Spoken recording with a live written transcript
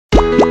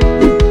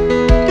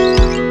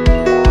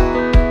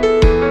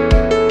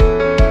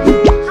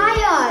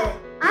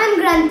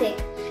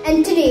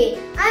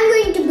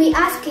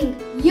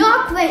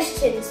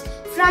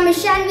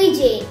Ishanvi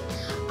Jain,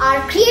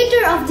 our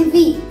Creator of the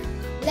Week.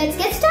 Let's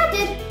get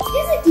started.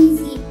 Is it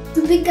easy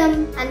to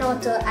become an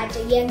author at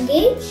a young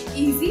age?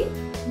 Easy?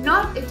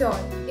 Not at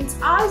all.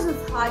 It's hours of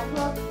hard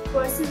work,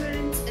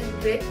 perseverance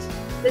and grit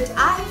that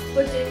I have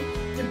put in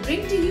to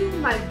bring to you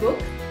my book,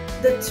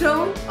 The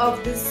Throne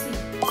of the Sea.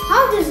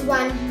 How does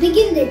one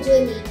begin their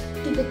journey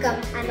to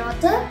become an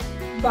author?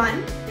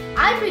 1.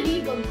 I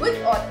believe a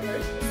good author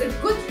is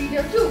a good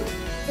reader too.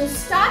 So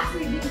start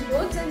reading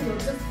loads and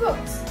loads of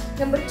books.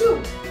 Number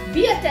 2.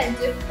 Be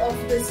attentive of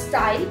the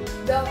style,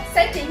 the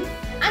setting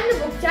and the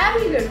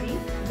vocabulary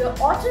the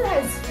author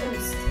has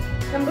used.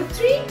 Number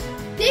 3.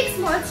 Take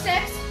small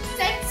steps,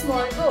 set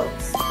small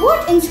goals.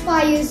 What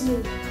inspires you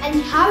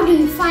and how do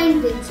you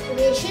find the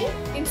inspiration?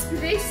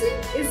 Inspiration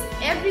is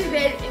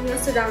everywhere in your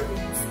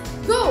surroundings.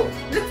 Go,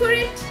 look for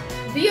it.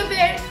 Be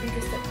aware, be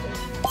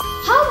receptive.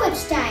 How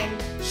much time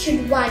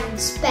should one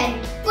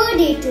spend per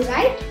day to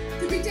write?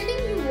 To be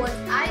telling you what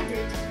I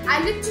did,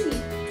 I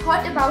literally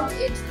thought about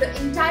it the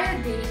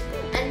entire day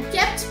and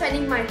kept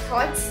penning my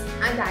thoughts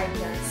and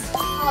ideas.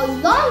 How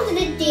long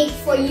did it take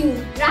for you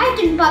to write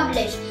and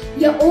publish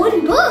your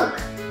own book?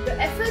 The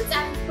efforts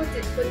I have put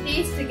in for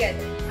days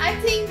together, I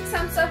think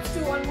sums up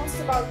to almost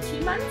about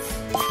 3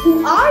 months.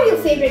 Who are your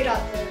favorite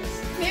authors?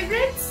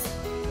 Favorites?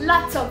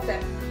 Lots of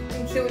them,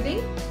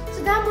 including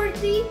Sudha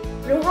Murthy,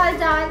 Roald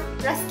Dahl,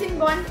 Ruskin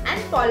Bond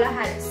and Paula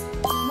Harris.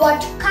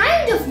 What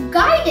kind of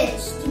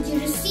guidance did you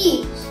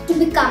receive to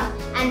become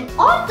an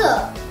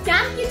author?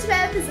 Camp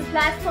K12 is a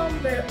platform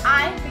where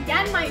I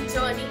began my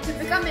journey to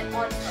become an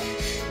author.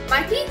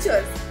 My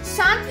teachers,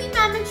 Shanti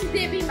ma'am and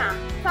Shridevi ma'am,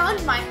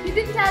 found my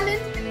hidden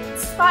talent and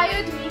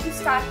inspired me to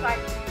start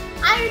writing.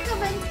 I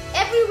recommend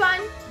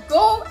everyone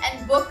go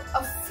and book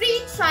a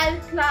free trial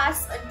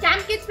class on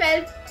Camp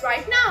K12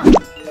 right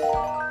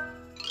now.